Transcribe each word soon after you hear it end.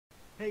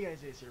Hey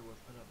guys, Ace here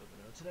with another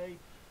video. Today,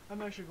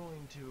 I'm actually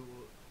going to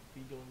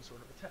be doing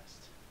sort of a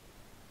test.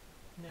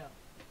 Now,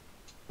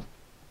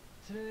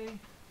 today,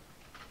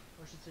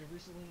 or I should say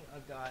recently,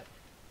 I've got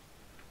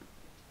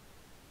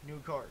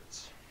new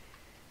cards.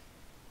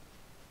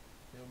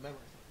 New memory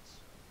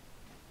cards.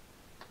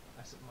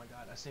 Oh my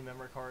god, I say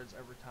memory cards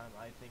every time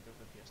I think of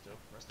the PS2.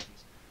 Rest in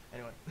peace.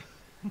 Anyway,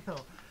 no,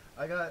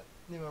 I got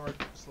new memory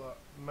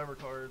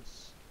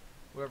cards,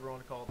 whatever you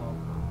want to call them.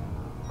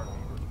 Pardon me,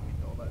 what you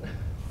call that.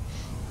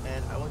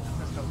 And I went to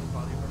test out the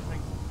quality of everything.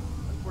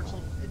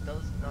 Unfortunately, it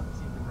does not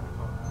seem to run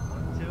how I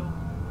want it to.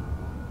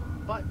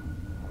 But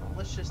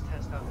let's just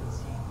test out and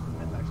see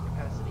at max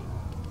capacity.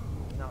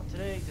 Now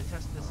today, to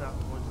test this out,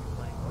 I'm going to be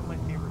playing one of my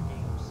favorite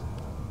games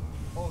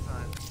all the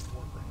time,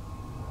 Warframe.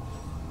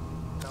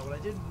 Now what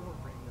I did in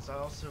Warframe is I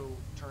also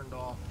turned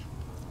off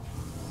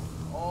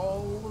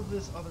all of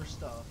this other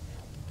stuff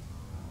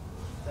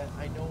that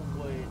I know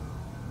would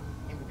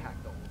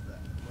impact all of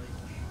that.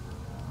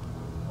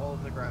 Like all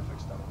of the graphic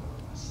stuff.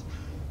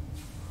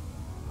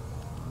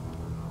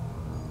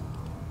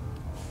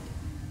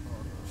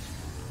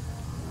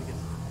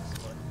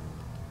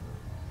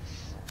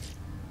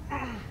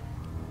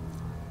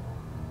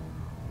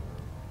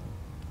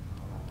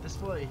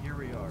 Display, here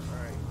we are.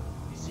 Alright.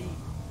 You see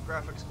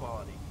graphics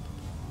quality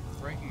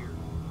right here.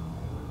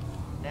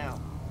 Now,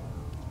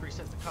 it's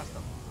preset to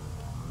custom.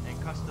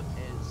 And custom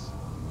is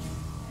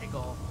take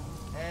off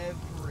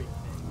everything.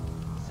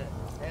 Set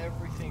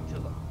everything to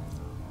low.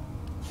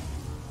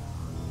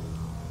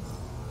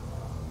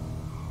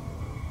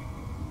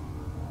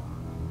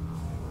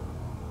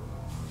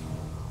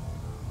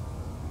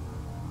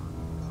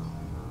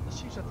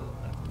 Let's change that to low.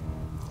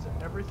 Set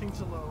everything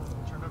to low,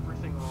 turn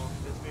everything off.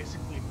 It's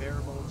basically bare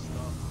bones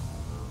stuff.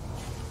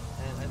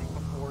 And I think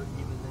before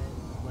even then,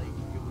 like,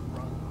 it would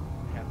run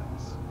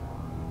half-ass.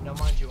 Now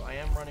mind you, I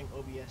am running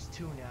OBS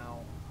 2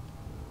 now.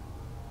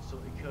 So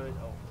it could,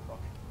 oh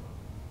fuck.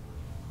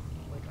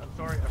 Like, I'm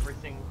sorry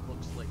everything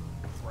looks like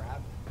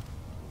crap.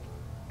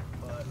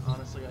 But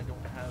honestly, I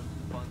don't have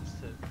the funds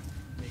to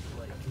make,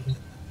 like,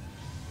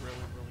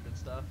 really good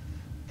stuff.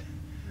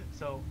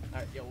 So,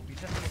 alright, yeah, we'll be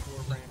testing it for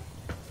Warframe.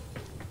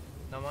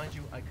 Now mind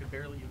you, I could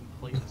barely even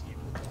play this game.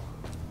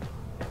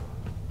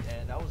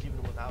 And that was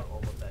even without all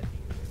of that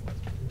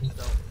game.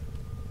 So,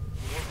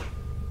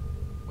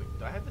 wait,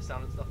 do I have the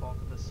sound and stuff off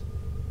of this?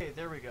 Okay,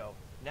 there we go.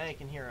 Now you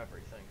can hear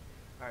everything.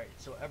 Alright,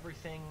 so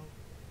everything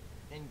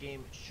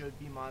in-game should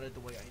be modded the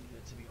way I need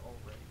it to be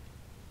already.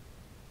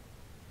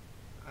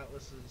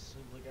 Atlas is,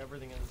 like,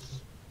 everything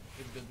is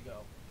good to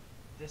go.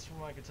 This, from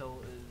what I can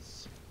tell,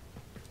 is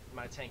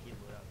my tanky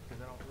loadout,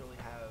 because I don't really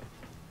have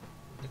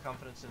the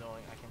confidence in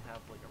knowing I can have,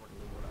 like, a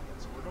regular loadout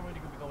yet. So we're going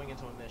to be going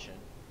into a mission.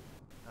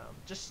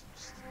 Just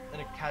in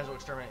a casual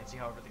experiment and see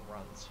how everything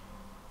runs.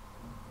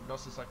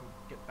 Also, so I can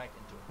get back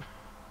into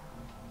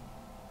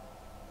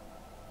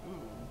it.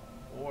 Ooh.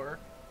 Or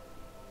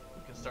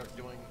we can start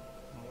doing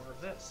more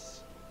of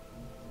this.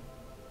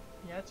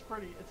 Yeah, it's a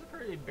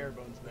pretty bare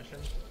bones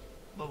mission.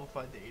 Level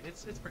 5 to 8.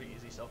 It's pretty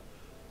easy. So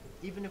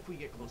even if we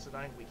get close to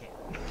dying, we can't.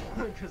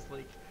 Because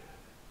like,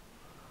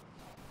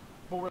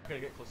 but we're not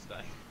gonna get close to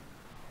dying.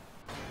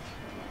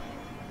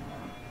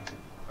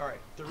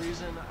 Alright, the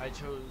reason I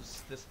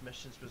chose this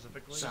mission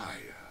specifically is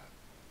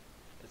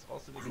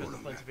also because the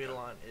Plains of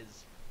Eidolon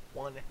is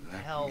one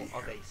hell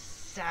of a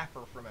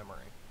sapper for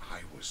memory.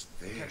 I was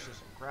there.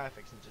 Textures and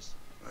graphics and just...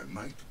 I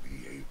might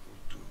be able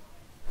to.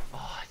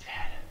 Oh, it's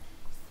bad.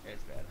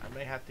 It's bad. I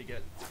may have to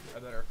get a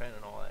better fan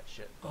and all that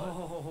shit.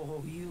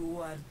 Oh, you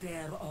are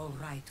there all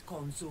right,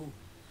 Konzu.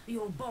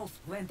 You both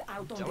went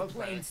out on the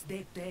plains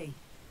that day.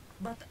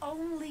 But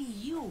only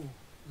you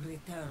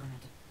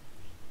returned.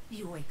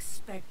 You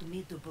expect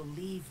me to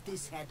believe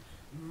this had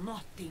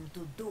nothing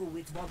to do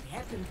with what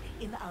happened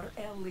in our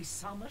early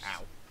summers?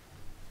 Ow.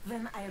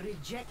 Then I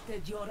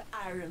rejected your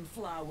iron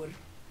flower.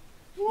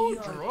 Ooh,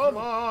 your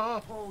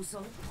drama!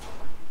 proposal.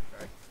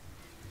 Okay.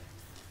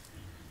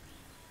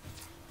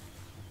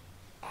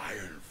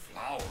 Iron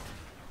flower?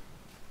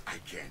 I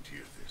can't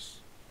hear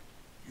this.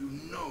 You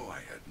know I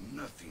had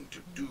nothing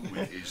to do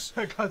with his...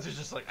 God's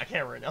just like, I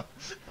can't right now.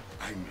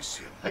 I miss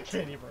him. I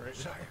can't even right now.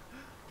 Sire.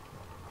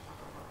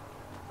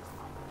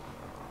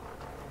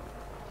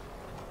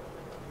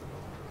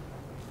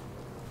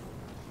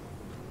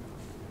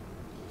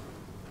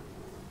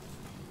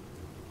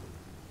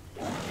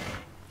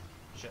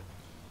 Shit.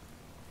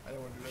 I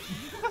don't want to do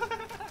that.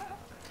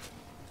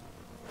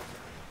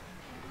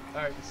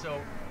 Alright, so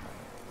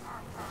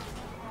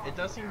it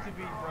does seem to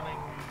be running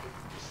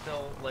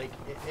still, like,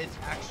 it's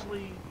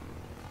actually,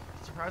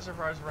 surprise,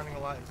 running a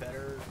lot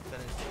better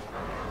than it did.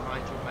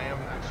 Mind you, I am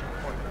actually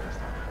recording this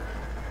time.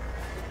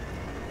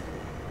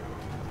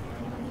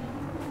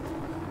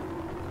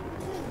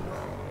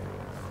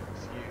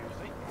 Excuse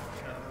me.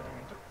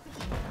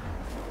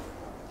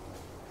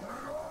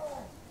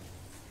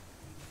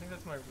 I think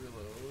that's my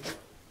reload.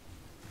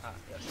 Ah,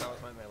 yes, that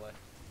was my melee.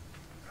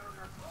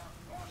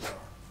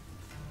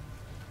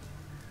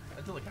 I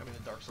do like having the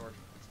dark sword.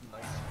 It's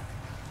nice.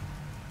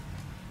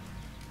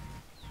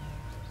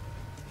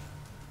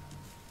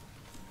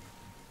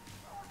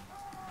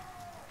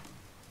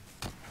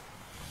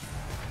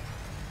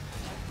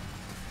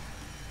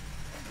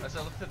 As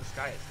I look to the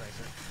sky, it's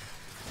nicer.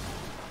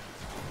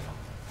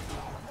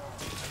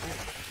 Ooh,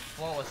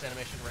 flawless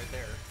animation right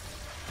there.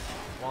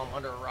 While I'm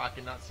under a rock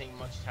and not seeing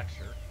much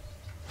texture.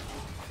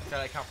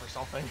 Gotta count for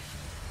something.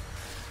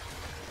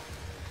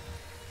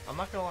 I'm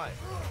not gonna lie.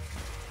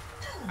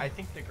 I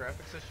think the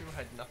graphics issue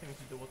had nothing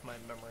to do with my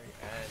memory,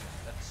 and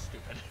that's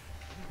stupid.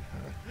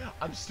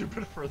 I'm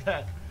stupid for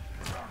that.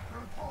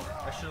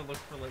 I should have looked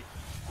for, like,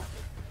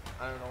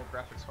 I don't know,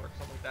 graphics card or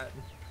something like that.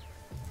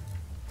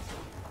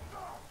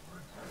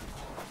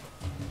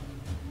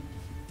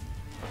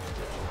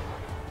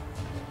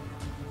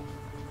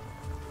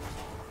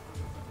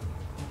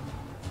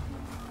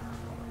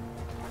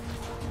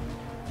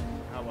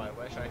 How I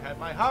wish I had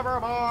my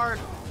hoverboard!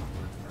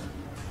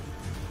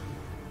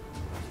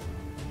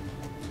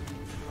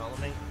 Follow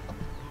me.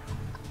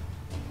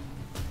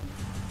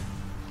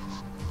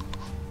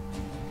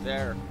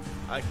 There.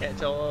 I can't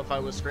tell if I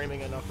was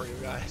screaming enough for you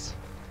guys.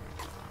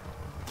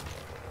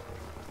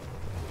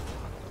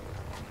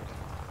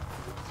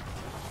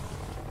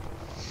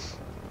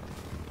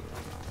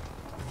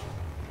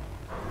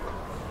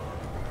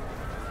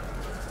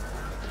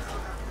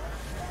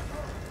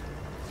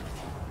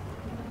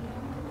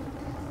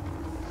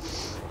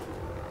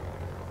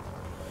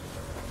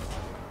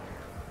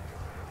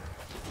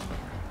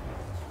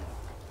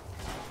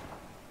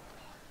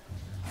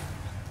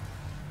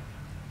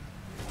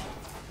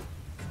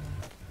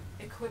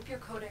 Equip your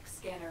codex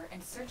scanner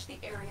and search the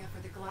area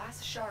for the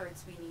glass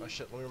shards we need. Oh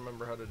shit, let me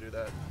remember how to do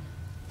that.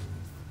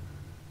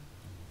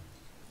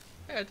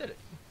 Hey, I did it.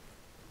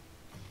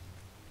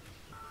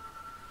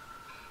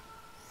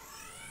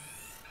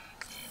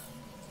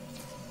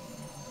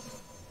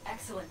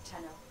 Excellent,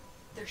 Tenno.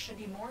 There should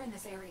be more in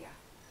this area.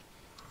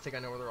 I think I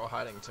know where they're all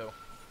hiding too.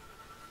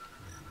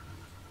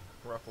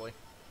 Roughly.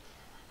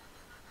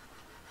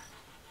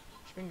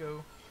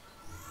 Bingo.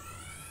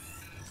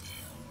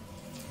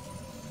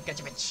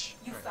 Gotcha, bitch.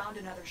 You found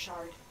another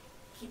shard.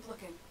 Keep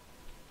looking.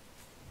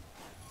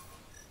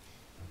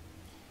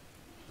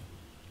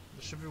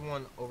 There should be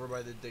one over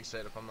by the dig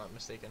site if I'm not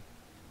mistaken.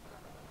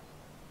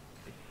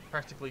 It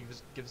practically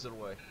gives it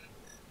away.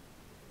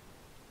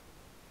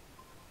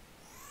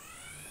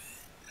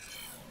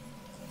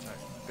 Alright,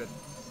 good.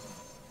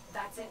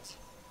 That's it.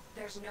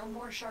 There's no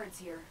more shards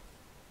here.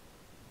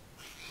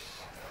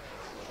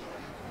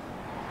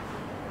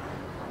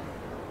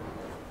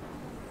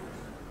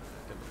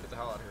 Get the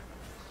hell out of here.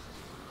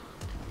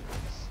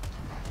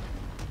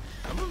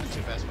 I'm moving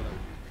too fast for them.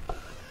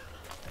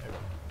 There we go.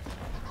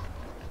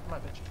 Come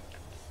on, bitch.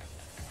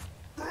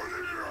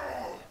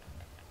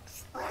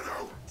 Spread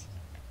out!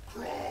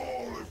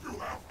 Crawl if you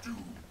have to!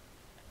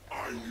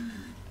 I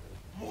need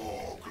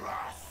more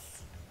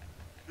glass!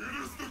 It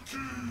is the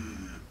key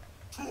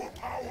to a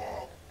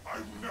power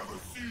I've never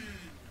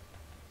seen!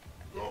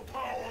 The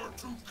power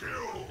to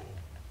kill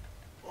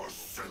a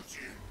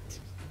sentient!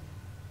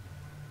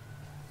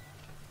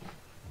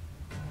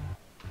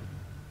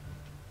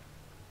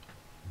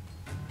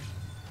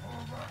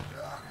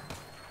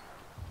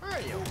 Where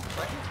are you?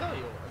 So I can kill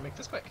you and make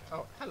this quick.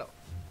 Oh, hello.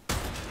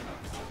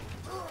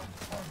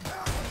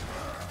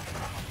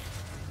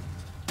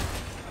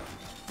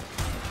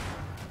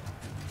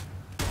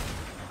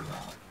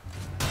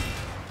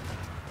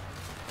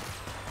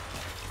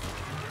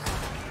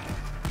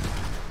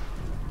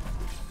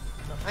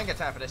 No, I ain't got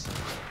time for this.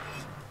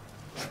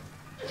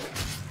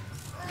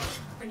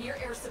 Near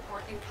air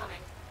support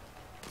incoming.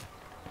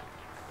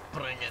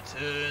 Bring it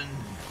in.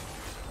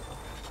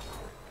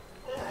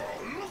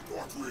 Look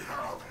what we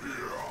have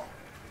here!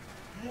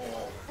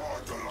 More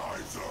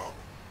fertilizer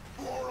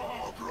for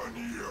our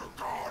Grenier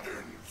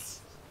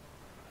gardens!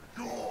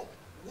 Your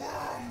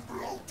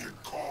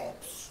worm-bloated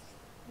corpse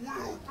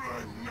will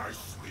blend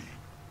nicely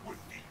with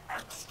the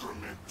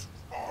excrement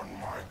on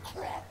my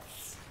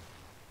crops.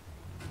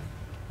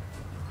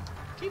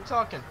 Keep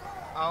talking.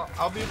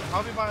 I'll be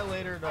by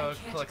later to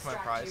collect my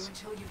prize. You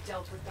until you've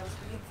dealt with those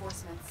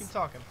reinforcements. Keep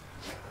talking.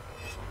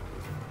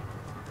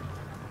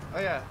 Oh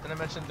yeah, and I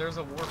mentioned there's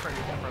a warframe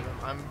you get from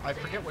him. I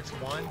forget which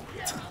one,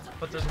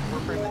 but there's a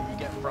warframe that you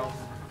get from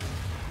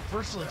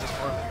virtually just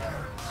farming.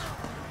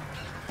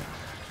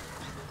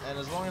 And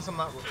as long as I'm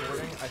not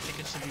recording, I think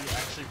it should be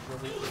actually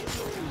really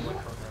easy to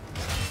collect from him.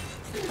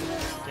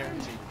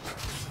 Guaranteed.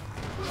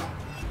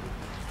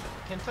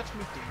 Can't touch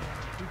me.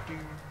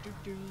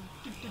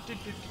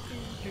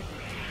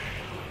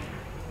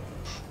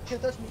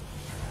 Can't touch me.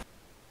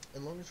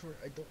 And long as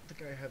I don't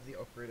think I have the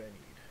upgrade I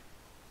need.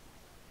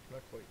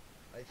 Not quite.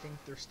 I think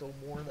there's still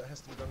more that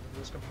has to be done to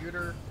this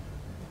computer.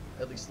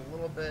 At least a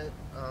little bit.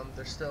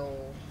 There's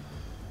still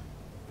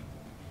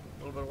a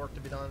little bit of work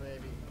to be done,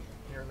 maybe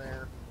here and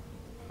there.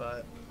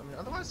 But I mean,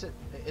 otherwise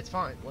it's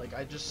fine. Like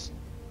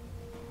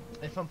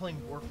if I'm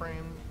playing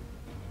Warframe,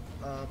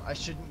 I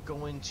shouldn't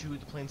go into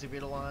the Plains of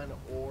Italine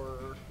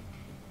or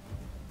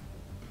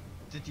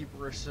the deep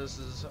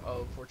recesses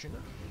of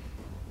Fortuna.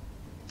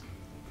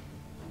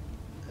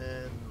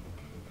 And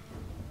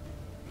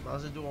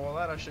as I do all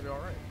that, I should be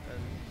alright, and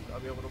I'll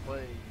be able to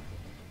play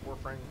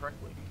Warframe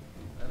correctly.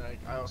 And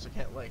I also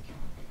can't, like,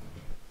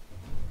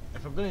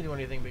 if I'm gonna do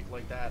anything big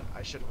like that,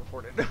 I shouldn't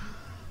report it.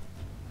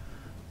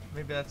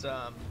 Maybe that's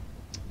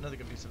another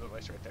good piece of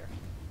advice right there.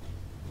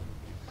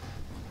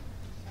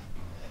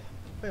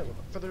 But yeah,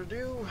 without further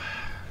ado,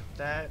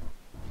 that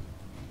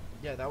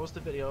was the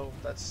video.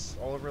 That's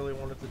all I really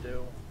wanted to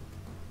do.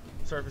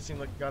 Sorry if it seemed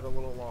like it got a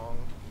little long,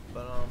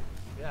 but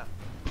yeah.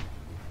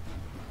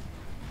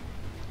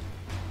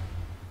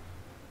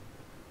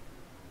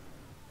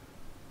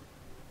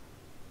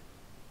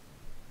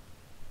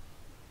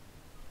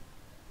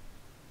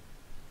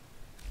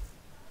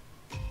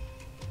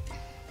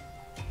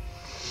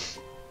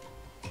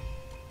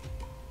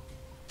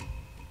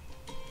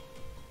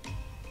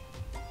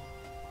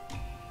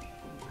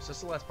 Is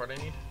this the last part I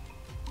need?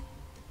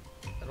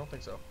 I don't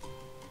think so.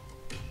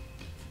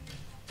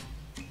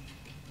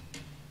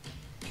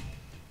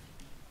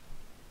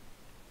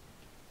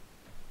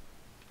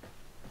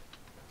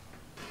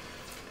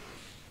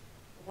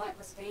 What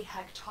was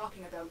Vahek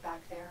talking about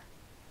back there?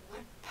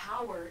 What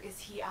power is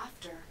he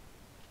after?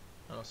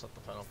 Oh, it's not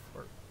the final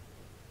part.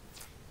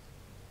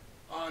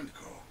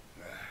 Andko.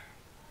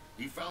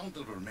 He found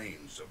the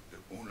remains of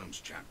the Unum's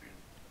champion,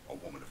 a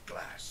woman of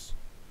glass.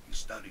 He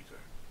studied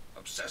her,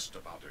 obsessed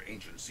about her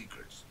ancient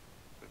secrets.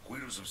 The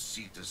Quitters of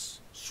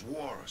Cetus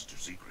swore us to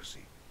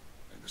secrecy,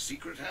 and the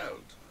secret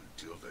held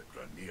until the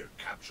Granir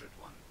captured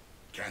one.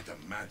 Can't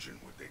imagine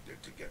what they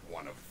did to get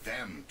one of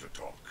them to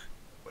talk.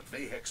 But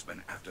Vahek's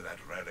been after that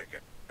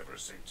relic ever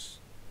since.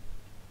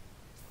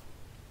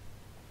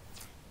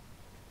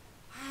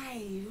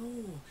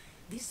 Ayo,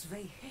 this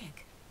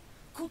Vahek.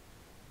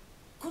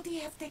 Could he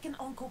have taken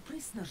Uncle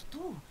prisoner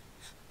too?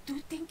 Do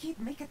you think he'd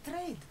make a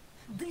trade?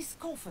 This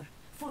coffer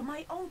for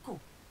my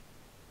uncle?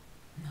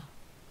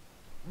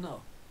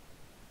 No.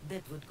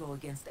 That would go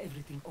against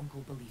everything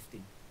Uncle believed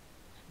in.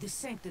 The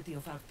sanctity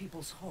of our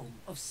people's home,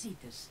 of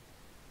Cetus.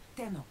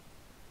 Tenno,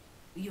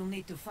 you'll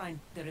need to find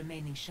the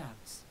remaining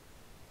shards.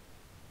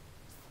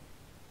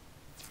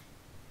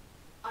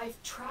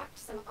 I've tracked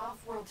some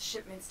off-world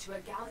shipments to a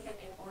galleon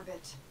in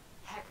orbit.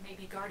 Heck may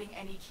be guarding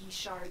any key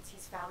shards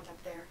he's found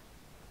up there.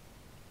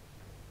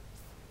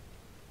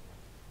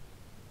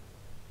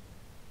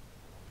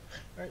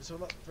 Alright, so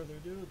without further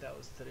ado, that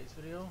was today's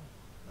video.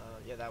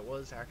 Yeah, that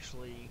was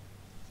actually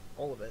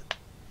all of it.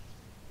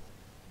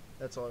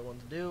 That's all I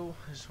wanted to do.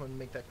 I just wanted to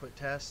make that quick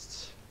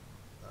test.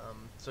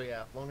 So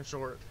yeah, long and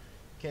short,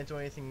 can't do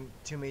anything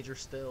too major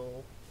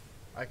still.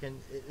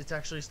 It's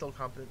actually still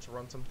competent to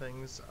run some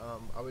things.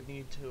 I would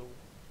need to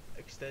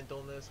extend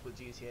on this with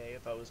GTA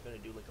if I was going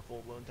to do like a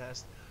full-blown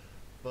test,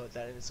 but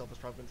that in itself is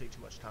probably going to take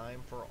too much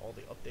time for all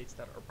the updates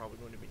that are probably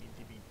going to need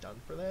to be done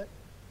for that.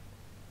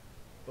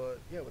 But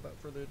yeah, without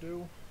further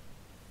ado,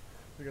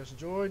 if you guys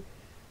enjoyed,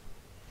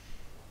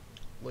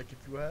 like if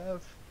you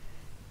have,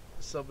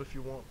 sub if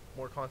you want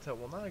more content.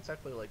 Well, not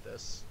exactly like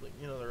this. Like,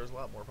 you know, there is a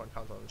lot more fun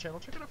content on the channel.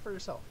 Check it out for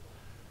yourself.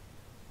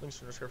 Links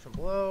in the description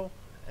below,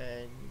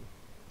 and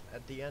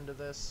at the end of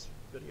this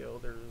video,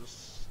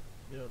 there's,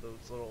 you know,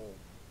 those little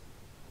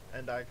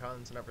end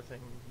icons and everything.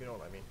 You know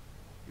what I mean.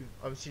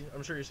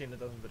 I'm sure you've seen a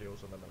dozen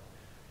videos of them.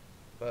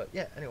 But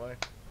yeah, anyway,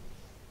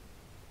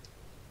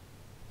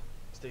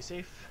 stay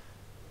safe.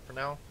 For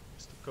now,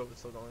 COVID's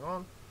still going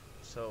on,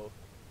 so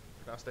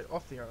for now, stay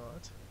off the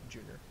island,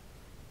 Junior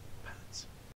Pilots.